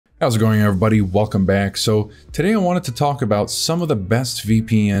How's it going, everybody? Welcome back. So today I wanted to talk about some of the best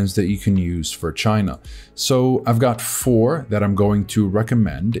VPNs that you can use for China. So I've got 4 that I'm going to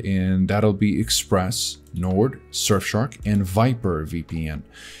recommend, and that'll be Express, Nord, Surfshark, and Viper VPN.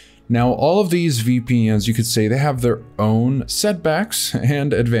 Now, all of these VPNs, you could say they have their own setbacks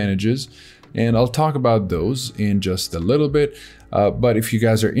and advantages, and I'll talk about those in just a little bit. But if you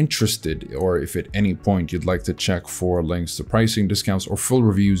guys are interested, or if at any point you'd like to check for links to pricing, discounts, or full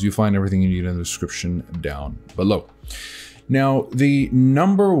reviews, you find everything you need in the description down below. Now, the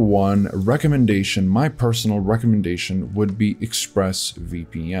 #1 recommendation, my personal recommendation, would be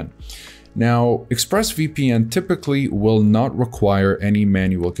ExpressVPN. Now, ExpressVPN typically will not require any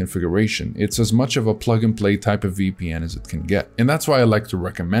manual configuration. It's as much of a plug-and-play type of VPN as it can get, and that's why I like to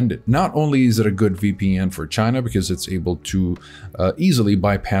recommend it. Not only is it a good VPN for China because it's able to easily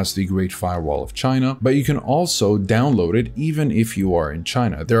bypass the Great Firewall of China, but you can also download it even if you are in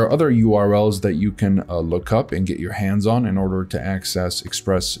China. There are other URLs that you can look up and get your hands on in order to access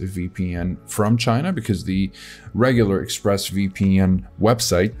ExpressVPN from China, because the regular ExpressVPN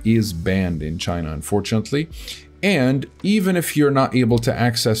website is banned in China, unfortunately. And even if you're not able to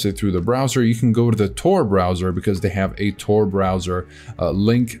access it through the browser, you can go to the Tor browser, because they have a Tor browser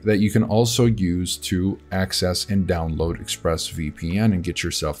link that you can also use to access and download ExpressVPN and get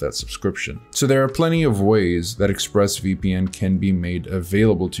yourself that subscription. So there are plenty of ways that ExpressVPN can be made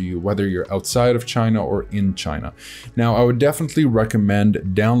available to you, whether you're outside of China or in China. Now, I would definitely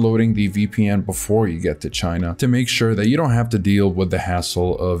recommend downloading the VPN before you get to China to make sure that you don't have to deal with the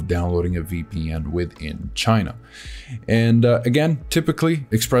hassle of downloading a VPN within China. And again, typically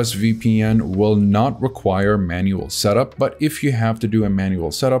ExpressVPN will not require manual setup, but if you have to do a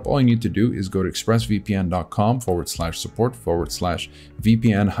manual setup, all you need to do is go to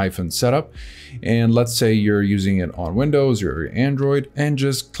expressvpn.com/support/VPN-setup. And let's say you're using it on Windows or Android, and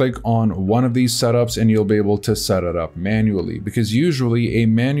just click on one of these setups and you'll be able to set it up manually, because usually a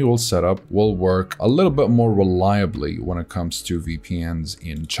manual setup will work a little bit more reliably when it comes to VPNs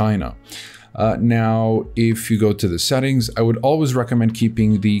in China. Now, if you go to the settings, I would always recommend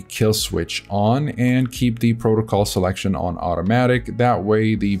keeping the kill switch on and keep the protocol selection on automatic. That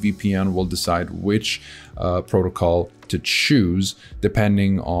way the VPN will decide which protocol to choose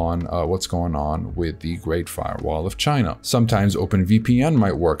depending on what's going on with the Great Firewall of China. Sometimes OpenVPN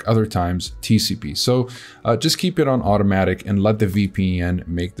might work, other times TCP. So just keep it on automatic and let the VPN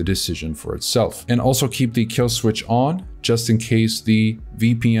make the decision for itself. And also keep the kill switch on, just in case the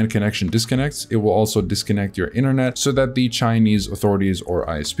VPN connection disconnects. It will also disconnect your internet so that the Chinese authorities or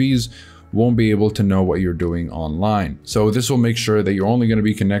ISPs won't be able to know what you're doing online. So this will make sure that you're only going to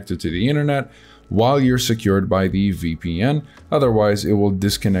be connected to the internet while you're secured by the VPN. Otherwise, it will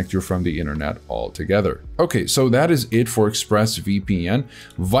disconnect you from the internet altogether. Okay, so that is it for ExpressVPN.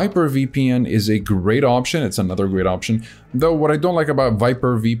 Viper VPN is a great option. It's another great option. Though what I don't like about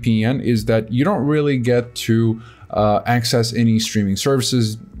Viper VPN is that you don't really get to access any streaming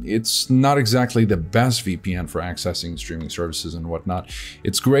services. It's not exactly the best VPN for accessing streaming services and whatnot.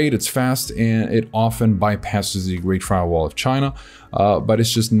 It's great, it's fast, and it often bypasses the Great Firewall of China, but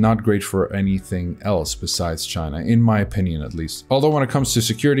it's just not great for anything else besides China, in my opinion at least. Although when it comes to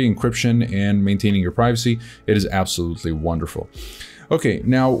security, encryption, and maintaining your privacy, it is absolutely wonderful. Okay,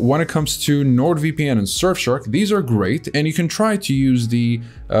 now when it comes to NordVPN and Surfshark, these are great, and you can try to use the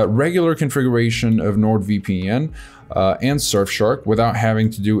regular configuration of NordVPN and Surfshark without having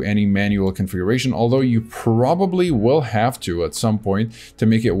to do any manual configuration, although you probably will have to at some point to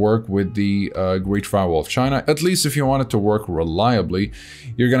make it work with the Great Firewall of China. At least if you want it to work reliably,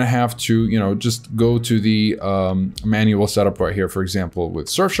 you're gonna have to, just go to the manual setup right here, for example, with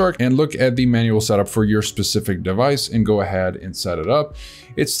Surfshark, and look at the manual setup for your specific device and go ahead and set it up.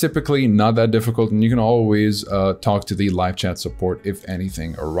 It's typically not that difficult, and you can always talk to the live chat support if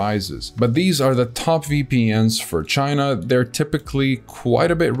anything arises. But these are the top VPNs for China. They're typically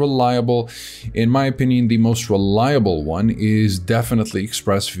quite a bit reliable. In my opinion, the most reliable one is definitely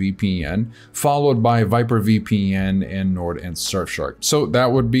ExpressVPN, followed by Viper VPN and Nord and Surfshark. So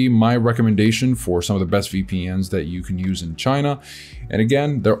that would be my recommendation for some of the best VPNs that you can use in China. And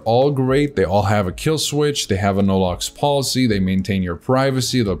again, they're all great. They all have a kill switch. They have a no-logs policy. They maintain your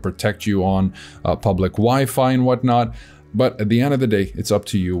privacy. They'll protect you on public Wi-Fi and whatnot. But at the end of the day, it's up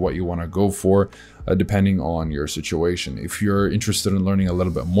to you what you want to go for. depending on your situation. If you're interested in learning a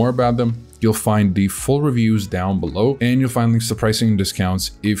little bit more about them, you'll find the full reviews down below, and you'll find links to pricing and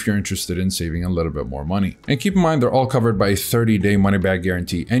discounts if you're interested in saving a little bit more money. And keep in mind, they're all covered by a 30-day money-back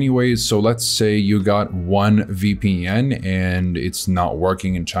guarantee anyways. So let's say you got one VPN and it's not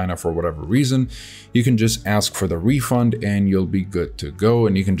working in China for whatever reason, you can just ask for the refund and you'll be good to go.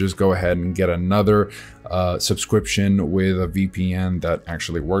 And you can just go ahead and get another subscription with a VPN that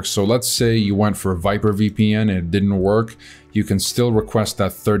actually works. So let's say you went for Viper VPN and it didn't work. You can still request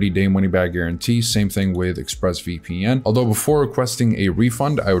that 30-day money-back guarantee. Same thing with ExpressVPN. Although before requesting a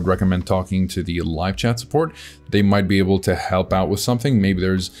refund, I would recommend talking to the live chat support. They might be able to help out with something. Maybe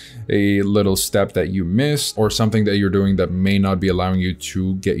there's a little step that you missed or something that you're doing that may not be allowing you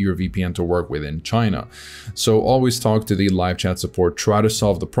to get your VPN to work within China. So always talk to the live chat support, try to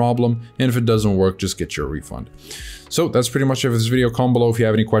solve the problem, and if it doesn't work, just get your refund. So that's pretty much it for this video. Comment below if you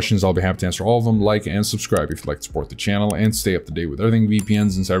have any questions. I'll be happy to answer all of them. Like and subscribe if you'd like to support the channel and stay up to date with everything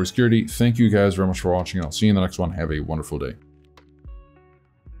VPNs and cybersecurity. Thank you guys very much for watching, and I'll see you in the next one. Have a wonderful day.